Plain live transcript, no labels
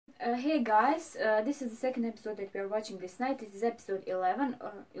Hey guys, this is the second episode that we are watching this night. This is episode 11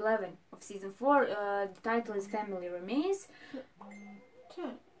 of season 4. The title is Family Remains.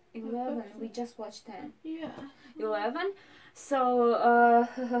 11, we just watched 10. Yeah. 11. So,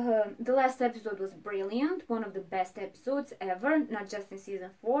 the last episode was brilliant, one of the best episodes ever, not just in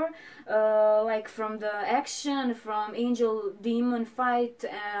season 4. Like from the action, from angel-demon fight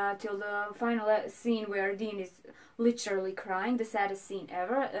till the final scene where Dean is literally crying, the saddest scene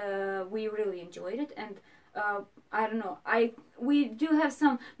ever. We really enjoyed it, and I don't know, we do have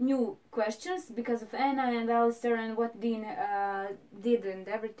some new questions because of Anna and Alistair and what Dean did and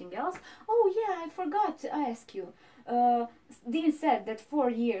everything else. Oh yeah, I forgot to ask you. Dean said that 4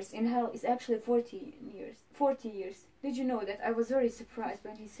 years in hell is actually 40 years. 40 years. Did you know that? I was very surprised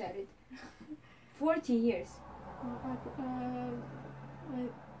when he said it. 40 years.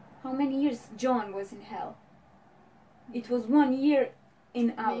 How many years John was in hell? It was 1 year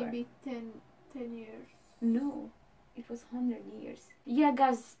in hour. Maybe 10 years. No, it was 100 years. Yeah,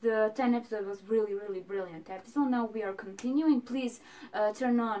 guys, the 10 episode was really, really brilliant episode. Now we are continuing. Please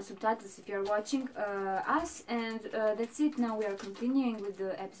turn on subtitles if you are watching us. And that's it. Now we are continuing with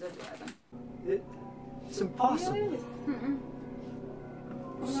the episode 11. It's impossible.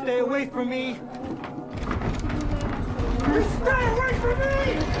 Stay away from me! Stay away from me!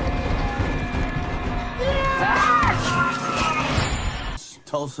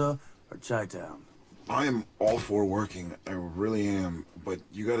 Tulsa or Chi-Town? I am all for working, I really am, but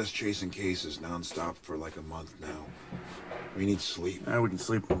you got us chasing cases nonstop for like a month now. We need sleep. We can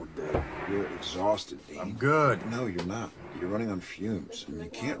sleep when we're dead. You're exhausted, Dean. I'm good. No, you're not. You're running on fumes, and you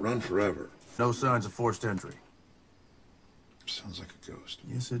can't run forever. No signs of forced entry. Sounds like a ghost.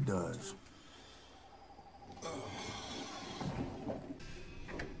 Yes, it does.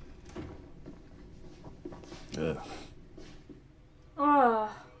 Yeah. Oh.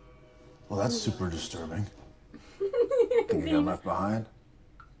 Well, that's super disturbing. Think you got left behind?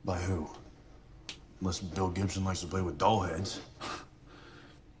 By who? Unless Bill Gibson likes to play with doll heads.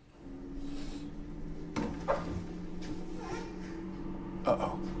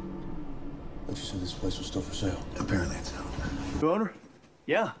 Uh-oh. But you said this place was still for sale. Apparently it's not. New owner?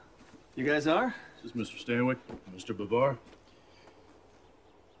 Yeah. You guys are? This is Mr. Stanwyck, Mr. Bavar.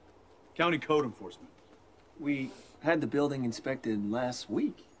 County Code Enforcement. We had the building inspected last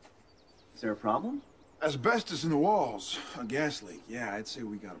week. Is there a problem? Asbestos in the walls. A gas leak. Yeah, I'd say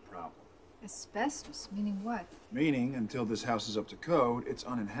we got a problem. Asbestos? Meaning what? Meaning, until this house is up to code, it's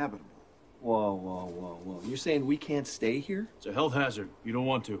uninhabitable. Whoa. You're saying we can't stay here? It's a health hazard. You don't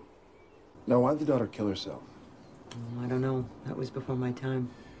want to. Now, why'd the daughter kill herself? I don't know. That was before my time.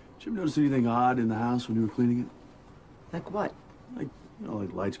 Did you ever notice anything odd in the house when you were cleaning it? Like what? Like,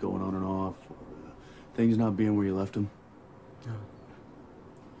 like lights going on and off, or things not being where you left them? No.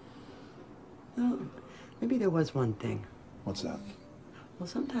 Well, maybe there was one thing. What's that? Well,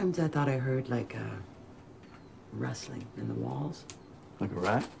 sometimes I thought I heard, like, rustling in the walls. Like a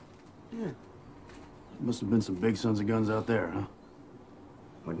rat? Yeah. Must have been some big sons of guns out there, huh?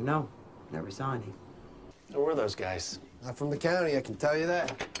 Wouldn't know. Never saw any. Who were those guys? Not from the county, I can tell you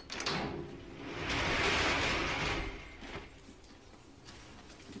that.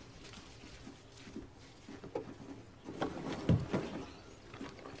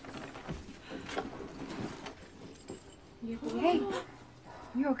 Hey,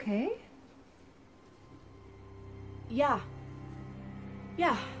 you okay? Yeah.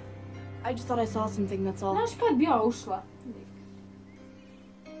 I just thought I saw something, that's all. Znaš kad bi ja ušla?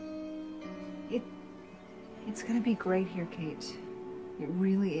 It's gonna be great here, Kate. It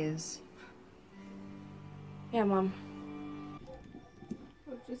really is. Yeah, Mom.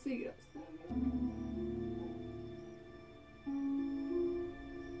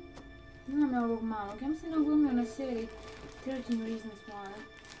 Znam ja ovog malog. Ja mislim da glumio na seriji 13 Reasons Why.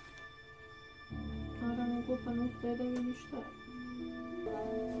 Naravno, glupa ne ustaje da vidi šta je.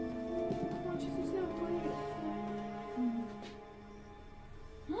 Hoće se sve pojeti.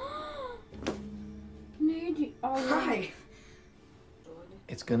 Ne idi, Hi!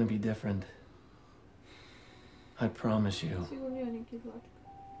 It's gonna be different. I promise you. Sigurno je neki zlačka.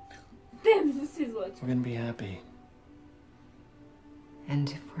 Gde mi se svi zločili? We're gonna be happy. And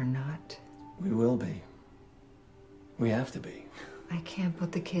if we're not? We will be. We have to be. I can't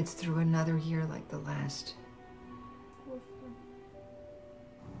put the kids through another year like the last.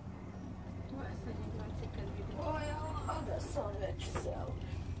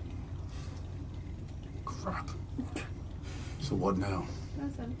 Crap. So what now?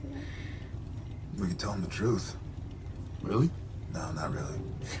 We could tell him the truth. Really? No, not really.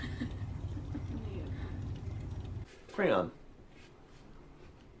 Crayon.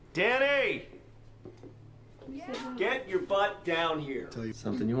 Danny! Get your butt down here.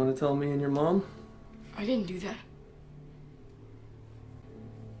 Something you want to tell me and your mom? I didn't do that.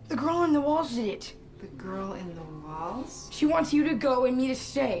 The girl in the walls did it. The girl in the walls? She wants you to go and me to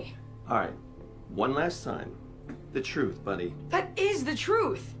stay. All right, one last time. The truth, buddy. That is the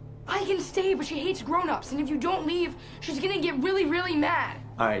truth. I can stay, but she hates grown-ups, and if you don't leave, she's gonna get really, really mad.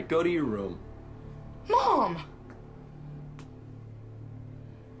 All right, go to your room. Mom!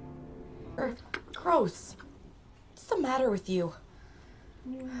 Gross. What's the matter with you?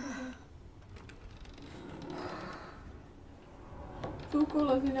 Tuku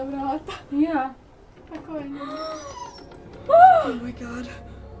ulazi na vrata. Yeah. Tako je njeno. Oh my god.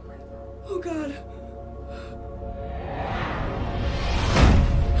 Oh god.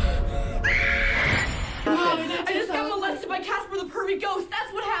 I just got molested by Casper the pervy ghost.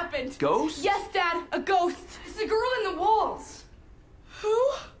 That's what happened. Ghost? Yes, Dad. A ghost. It's the girl in the walls.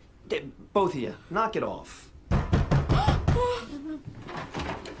 Who? Both of you, knock it off.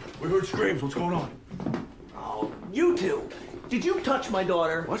 We heard screams. What's going on? Oh, you two. Did you touch my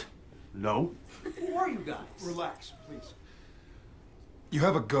daughter? What? No. Who are you guys? Relax, please. You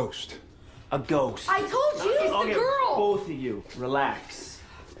have a ghost. A ghost. I told you. It's Okay, the girl. both of you, relax.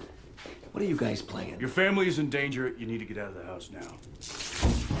 What are you guys playing? Your family is in danger. You need to get out of the house now.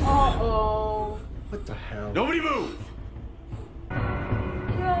 Uh-oh. What the hell? Nobody move!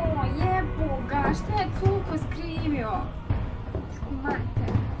 Jo, jebo ga, šta je Cuko skrivio? Mate.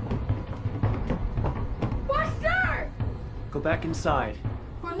 What's there? Go back inside.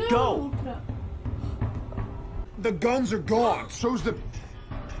 Pa ne Go. unutra. The guns are gone. So's the...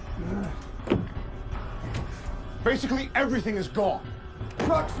 Basically, everything is gone.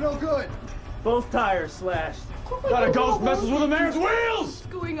 Truck's no good. Both tires slashed. Got a ghost messes with a man's wheels! What's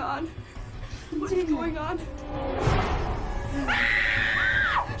going on? What's going on?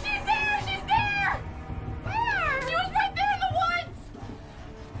 Ah! She's there! She's there! Where? She was right there in the woods!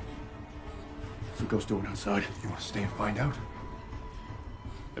 What's the ghost doing outside? You want to stay and find out?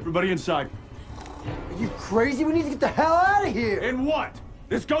 Everybody inside. Are you crazy? We need to get the hell out of here! And what?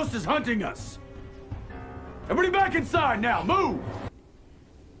 This ghost is hunting us! Everybody back inside now! Move!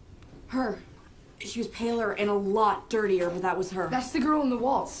 Her. She was paler and a lot dirtier, but that was her. That's the girl in the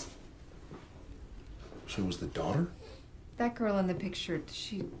walls. So it was the daughter? That girl in the picture,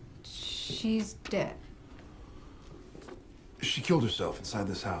 she's dead. She killed herself inside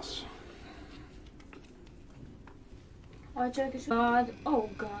this house. Oh, God. Oh,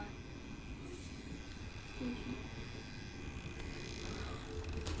 God.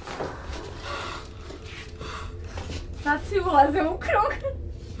 Sad svi ulaze u krug.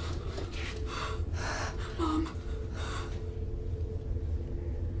 Mom.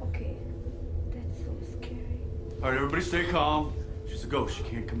 Okay. That's so scary. All right, everybody stay calm. She's a ghost. She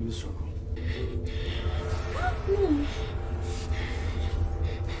can't come in the circle.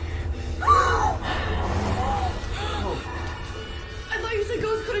 I thought you said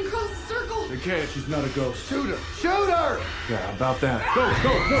ghosts couldn't cross the circle. They can't. She's not a ghost. Shoot her! Shoot her! Yeah, about that. Go,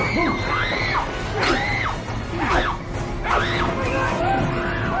 go, go, move!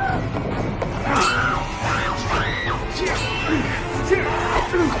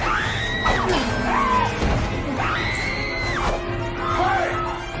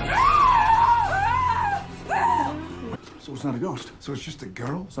 So it's not a ghost. So it's just a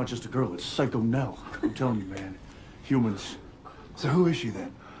girl? It's not just a girl. It's Psycho Nell. I'm telling you, man. Humans. So who is she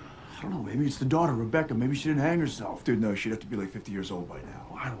then? I don't know. Maybe it's the daughter, Rebecca. Maybe she didn't hang herself. Dude, no, she'd have to be like 50 years old by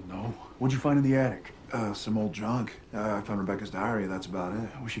now. I don't know. What'd you find in the attic? Some old junk. I found Rebecca's diary, that's about it.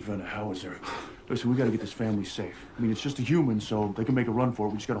 I wish you found a howitzer. Listen, we gotta get this family safe. I mean, it's just a human, so they can make a run for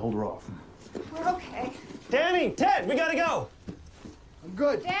it. We just gotta hold her off. We're okay. Danny, Ted, we gotta go. I'm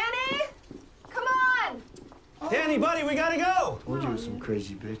good. Danny! Come on! Danny, buddy, we gotta go. Told you it was some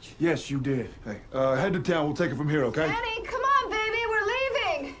crazy bitch. Yes, you did. Hey, head to town. We'll take it from here, okay? Danny, come on, baby! We're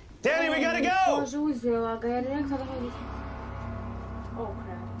leaving! Danny, we gotta go. Bože, uzela ga, jer je rekla da hoće. Oh,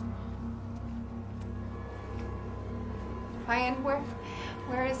 crap. Ryan,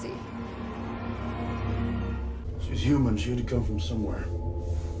 where is he? She's human. She had to come from somewhere.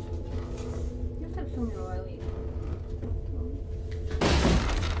 Ja sam sumnjala ovaj lik.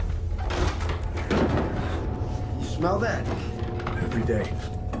 You smell that? Every day.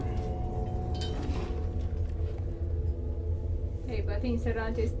 Ej, pa ti se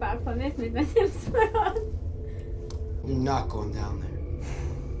ranče iz parka, ne smije da se smrati. You're not going down there.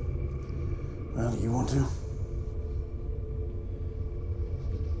 Well, you want to?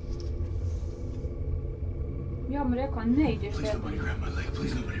 Ja mu rekao, ne ideš Please, nobody grab my leg.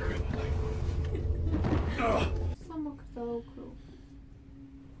 Please, nobody grab my leg. Samo krtala u krug.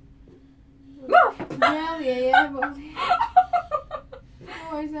 Gdje je jebali?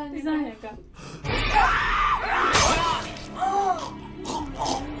 Ovo je za njega. Za njega.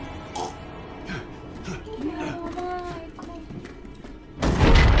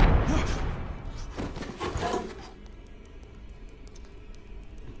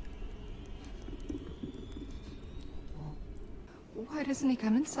 Why doesn't he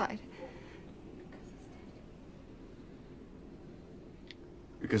come inside?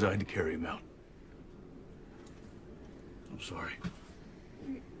 Because I had to carry him out. I'm sorry.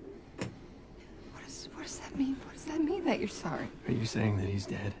 What does that mean? What does that mean that you're sorry? Are you saying that he's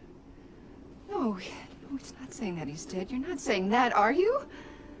dead? No, it's not saying that he's dead. You're not saying that, are you?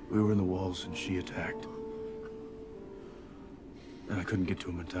 We were in the walls and she attacked. And I couldn't get to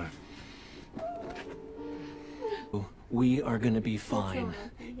him in time. We are gonna be fine.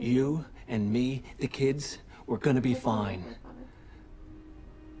 You and me, the kids, we're gonna be fine.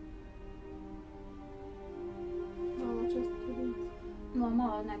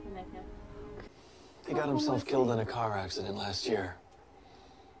 He got himself killed in a car accident last year.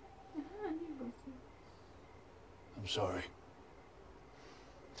 I'm sorry.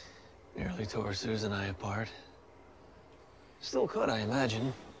 Nearly tore Susan and I apart. Still could, I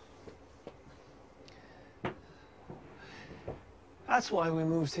imagine. That's why we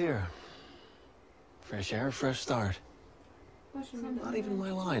moved here. Fresh air, fresh start. Not even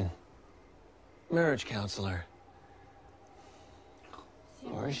my line. Marriage counselor.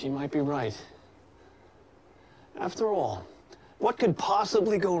 Or she might be right. After all, what could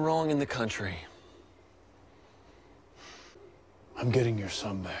possibly go wrong in the country? I'm getting your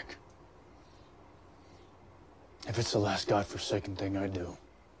son back. If it's the last godforsaken thing I do.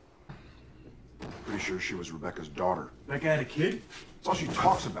 Pretty sure she was Rebecca's daughter. Rebecca had a kid? That's all she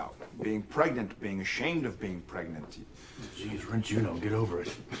talks about. Being pregnant, being ashamed of being pregnant. Jeez, Rent Juno, get over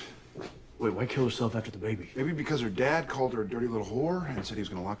it. Wait, why kill herself after the baby? Maybe because her dad called her a dirty little whore and said he was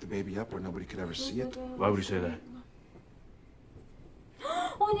going to lock the baby up where nobody could ever see it. Why would he say that?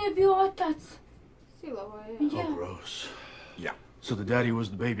 On je bio otac. Silovo je. Yeah. Oh, gross. Yeah. So the daddy was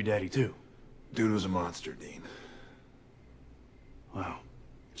the baby daddy, too? Dude was a monster, Dean. Wow.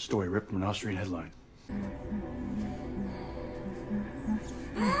 Story ripped from an Austrian headline.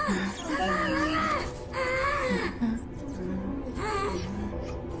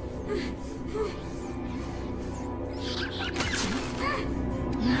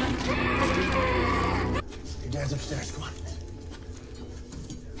 Your dad's upstairs, come on.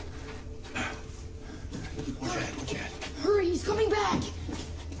 Where's your head? Where's your head? Hurry, he's coming back!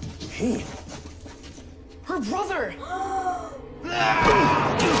 He? Her brother!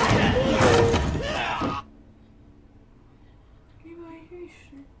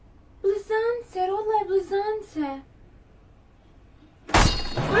 Blizance, rodila je blizance.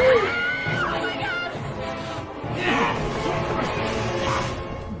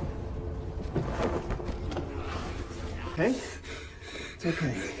 Hey? It's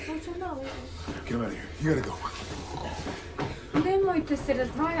okay. Get him out of here. You gotta go. Nemojte se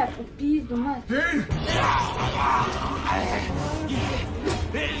razdvajati u pizdu, mat. Dean!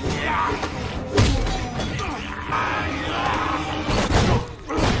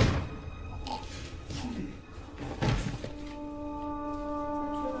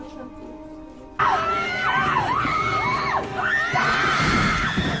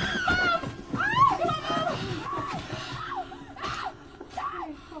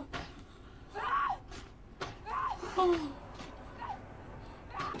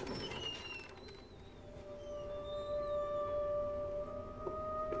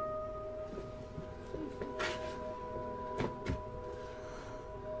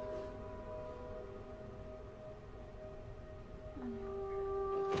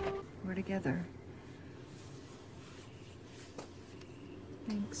 We're together.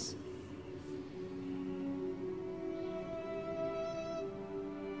 Thanks.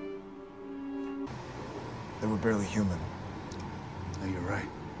 They were barely human. No, you're right.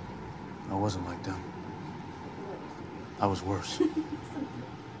 I wasn't like them. I was worse.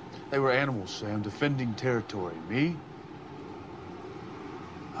 They were animals, Sam, defending territory. Me?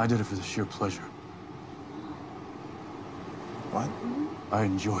 I did it for the sheer pleasure. What? I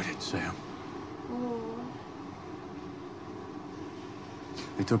enjoyed it, Sam.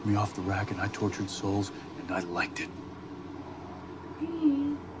 They took me off the rack and I tortured souls, and I liked it.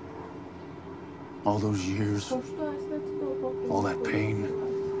 All those years, all that pain,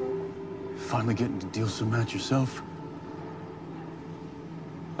 finally getting to deal some out yourself.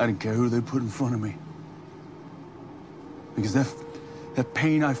 I didn't care who they put in front of me. Because that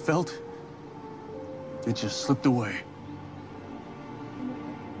pain I felt, it just slipped away.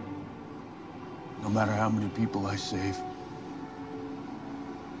 No matter how many people I save,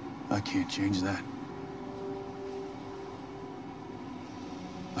 I can't change that.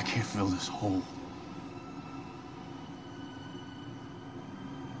 I can't fill this hole.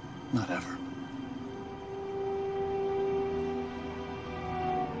 Not ever.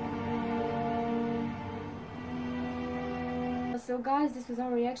 So guys, this was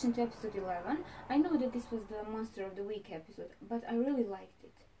our reaction to episode 11. I know that this was the Monster of the Week episode, but I really liked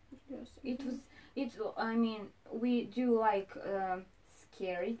it. Yes, I mean, we do like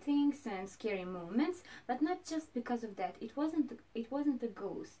scary things and scary moments, but not just because of that. It wasn't a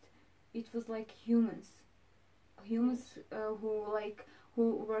ghost. It was like humans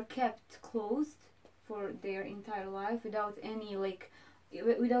who were kept closed for their entire life without any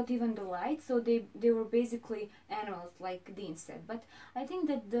without even the light, so they were basically animals, like Dean said. But I think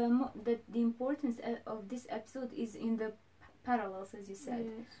that the importance of this episode is in the parallels, as you said.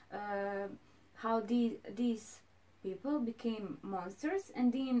 Yes. How these people became monsters,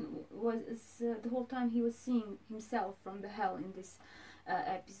 and Dean was the whole time he was seeing himself from the hell in this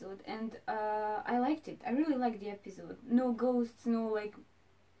episode, and I liked it. I really liked the episode. No ghosts, no like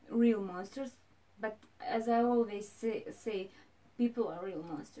real monsters, but as I always say, people are real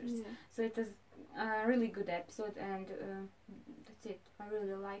monsters. Yeah. So it was a really good episode, and that's it. I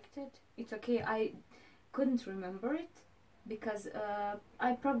really liked it. It's okay. I couldn't remember it because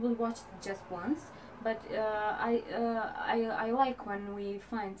I probably watched it just once, but I like when we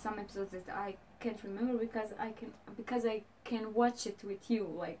find some episodes that I can't remember because I can watch it with you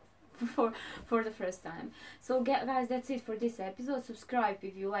like for the first time. So guys, that's it for this episode. Subscribe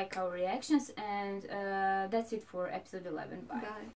if you like our reactions, and that's it for episode 11. Bye.